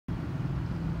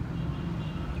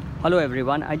Hello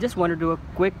everyone, I just want to do a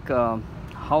quick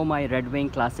how my Red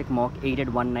Wing Classic Mach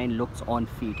 8819 looks on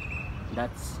feet.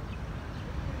 That's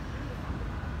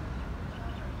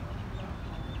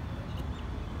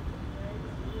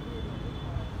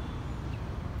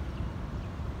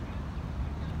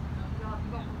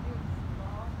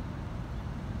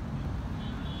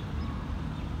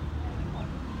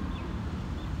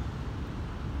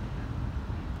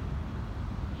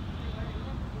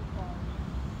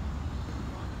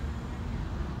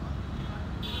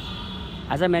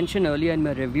as I mentioned earlier in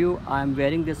my review, I'm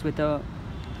wearing this with a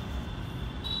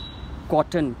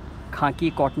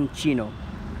khaki cotton chino,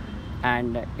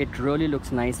 and it really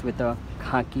looks nice with a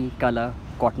khaki color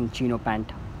cotton chino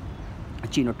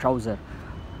trouser.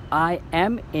 I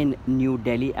am in New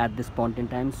Delhi at this point in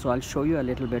time, so I'll show you a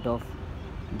little bit of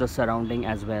the surrounding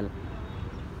as well.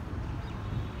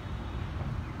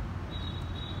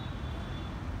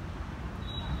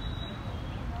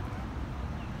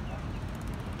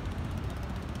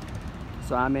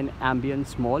 So I'm in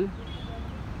Ambience Mall.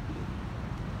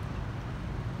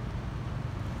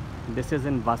 This is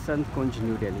in Vasant Kunj,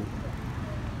 New Delhi.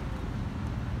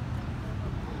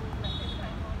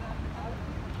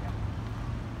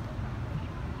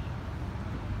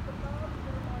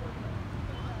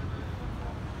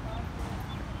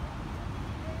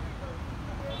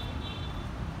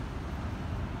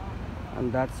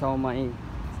 And that's how my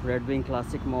Red Wing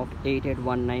Classic Mach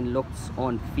 8819 looks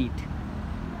on feet.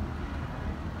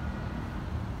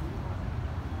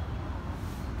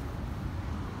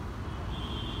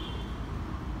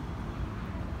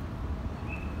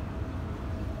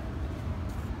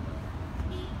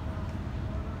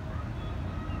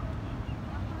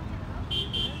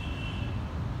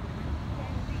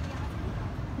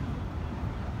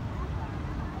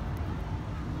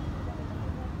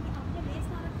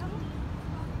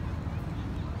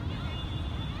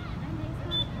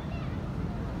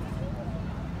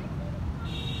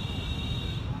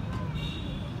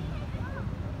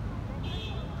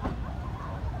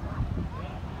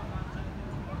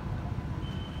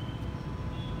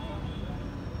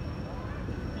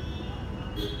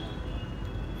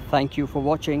 Thank you for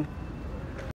watching.